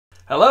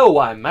Hello,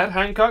 I'm Matt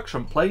Hancock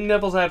from Playing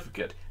Devil's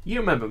Advocate. You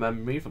remember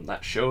me from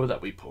that show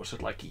that we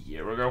posted like a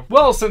year ago?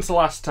 Well, since the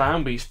last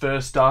time we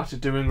first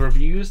started doing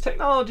reviews,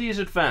 technology has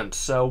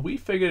advanced, so we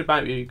figured it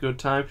might be a good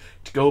time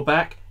to go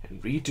back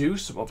and redo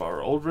some of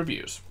our old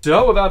reviews.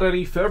 So, without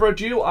any further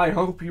ado, I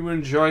hope you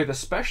enjoy the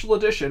special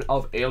edition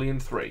of Alien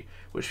 3,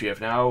 which we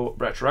have now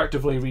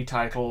retroactively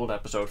retitled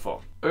Episode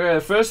 4. Okay, the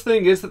first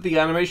thing is that the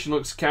animation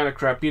looks kind of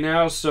crappy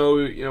now, so,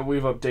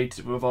 we've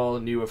updated with all the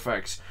new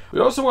effects. We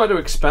also wanted to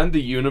expand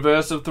the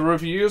universe of the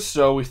reviews,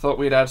 so we thought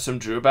we'd add some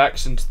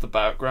drawbacks into the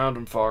background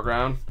and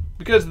foreground.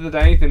 Because if there's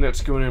anything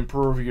that's going to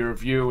improve your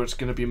review, it's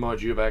going to be more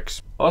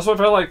drawbacks. Also, I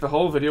felt like the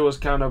whole video was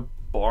kind of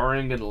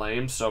boring and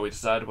lame, so we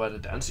decided to add a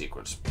dance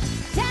sequence.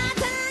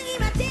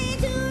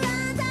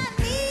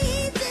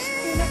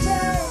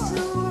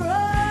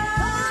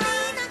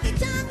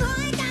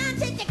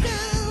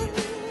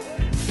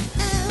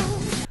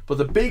 But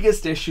the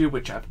biggest issue,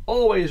 which I've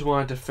always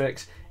wanted to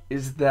fix,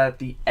 is that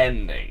the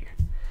ending.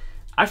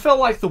 I felt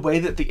like the way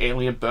that the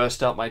alien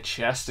burst out my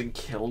chest and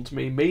killed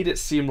me made it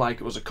seem like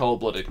it was a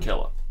cold-blooded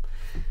killer.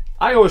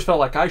 I always felt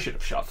like I should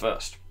have shot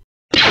first.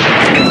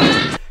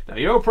 Now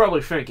you're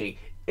probably thinking,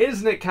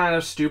 isn't it kind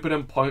of stupid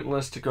and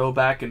pointless to go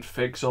back and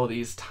fix all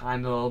these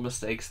tiny little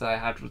mistakes that I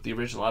had with the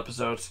original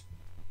episodes?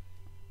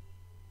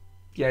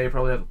 Yeah, you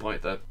probably have a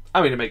point there.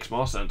 I mean, it makes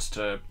more sense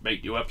to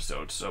make new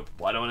episodes, so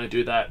why don't I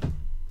do that?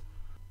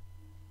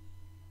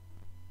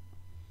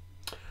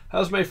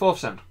 How's May 4th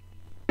sound?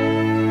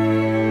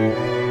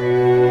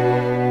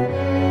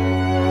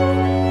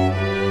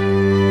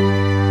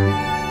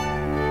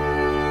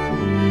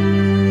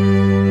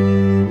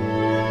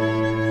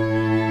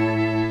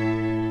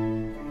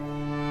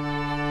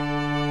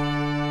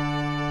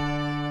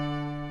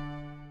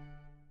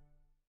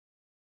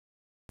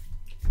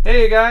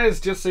 Hey guys,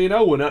 just so you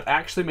know, we're not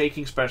actually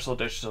making special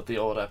editions of the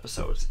old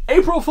episodes.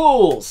 April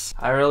Fools!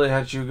 I really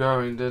had you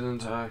going,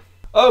 didn't I?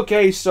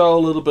 Okay, so a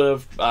little bit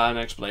of an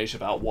explanation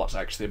about what's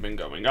actually been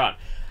going on.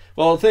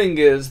 Well, the thing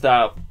is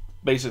that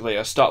basically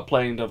I stopped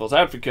playing Devil's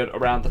Advocate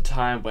around the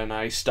time when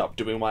I stopped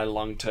doing my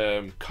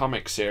long-term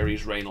comic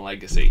series, Reign of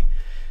Legacy.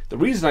 The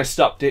reason I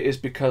stopped it is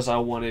because I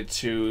wanted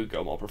to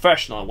go more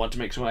professional. I want to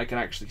make something I can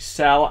actually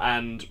sell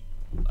and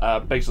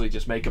basically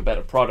just make a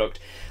better product.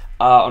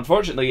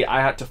 Unfortunately,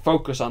 I had to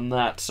focus on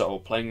that, so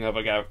playing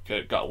Devil's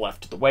Advocate got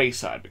left to the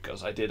wayside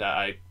because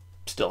I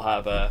still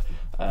have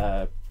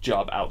a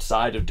job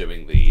outside of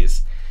doing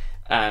these.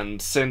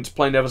 And since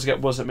Playing Devil's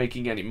Advocate wasn't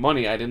making any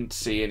money, I didn't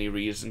see any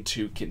reason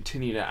to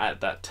continue it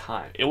at that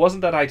time. It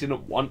wasn't that I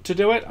didn't want to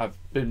do it. I've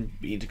been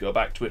meaning to go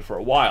back to it for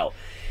a while.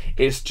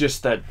 It's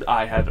just that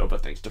I had other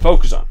things to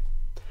focus on.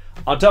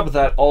 On top of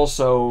that,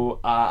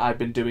 also, I've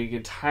been doing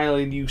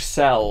entirely new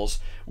cells,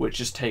 which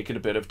has taken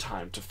a bit of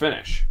time to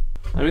finish.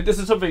 I mean, this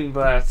is something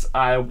that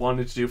I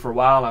wanted to do for a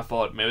while, and I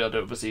thought maybe I'll do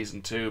it for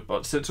season 2,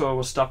 but since I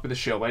was stopping the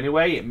show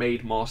anyway, it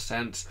made more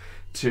sense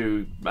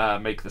to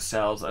make the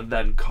cells and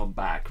then come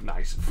back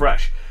nice and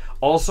fresh.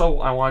 Also,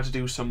 I wanted to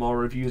do some more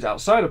reviews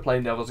outside of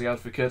Playing Devil's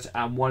Advocate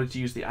and wanted to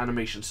use the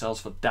animation cells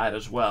for that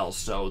as well,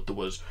 so there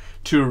was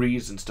 2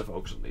 reasons to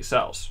focus on these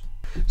cells.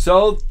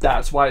 So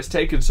that's why it's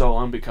taken so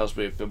long, because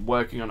we've been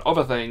working on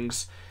other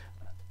things.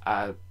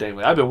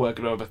 Namely, I've been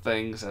working on other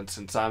things, and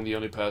since I'm the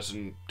only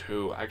person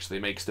who actually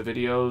makes the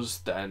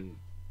videos, then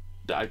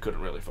I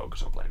couldn't really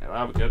focus on Playing Devil's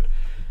Advocate.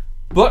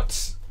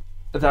 But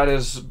that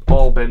has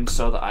all been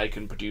so that I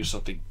can produce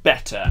something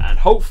better, and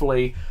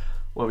hopefully,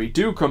 when we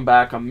do come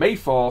back on May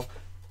 4th,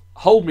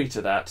 hold me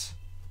to that.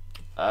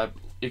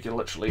 You can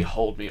literally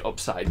hold me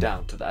upside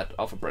down to that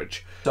off a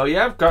bridge. So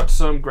yeah, I've got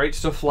some great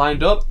stuff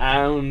lined up,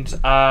 and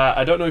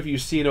I don't know if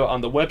you've seen it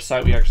on the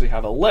website, we actually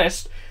have a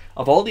list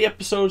of all the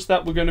episodes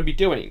that we're going to be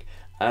doing.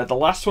 The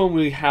last one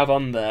we have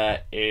on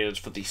there is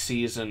for the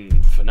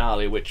season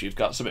finale, which we've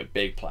got something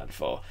big planned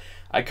for.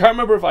 I can't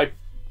remember if I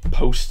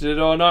posted it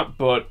or not,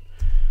 but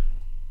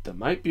there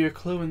might be a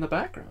clue in the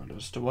background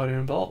as to what it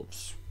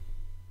involves.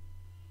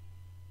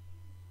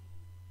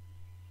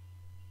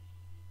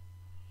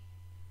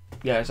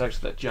 Yeah, it's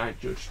actually that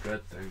giant Judge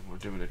Dredd thing. We're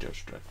doing a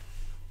Judge Dredd.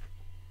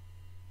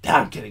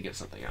 I'm kidding, it's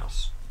something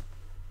else.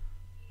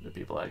 Do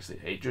people actually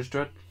hate Judge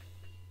Dredd?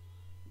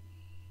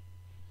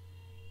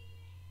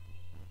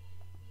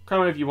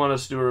 Comment if you want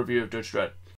us to do a review of Judge Dredd.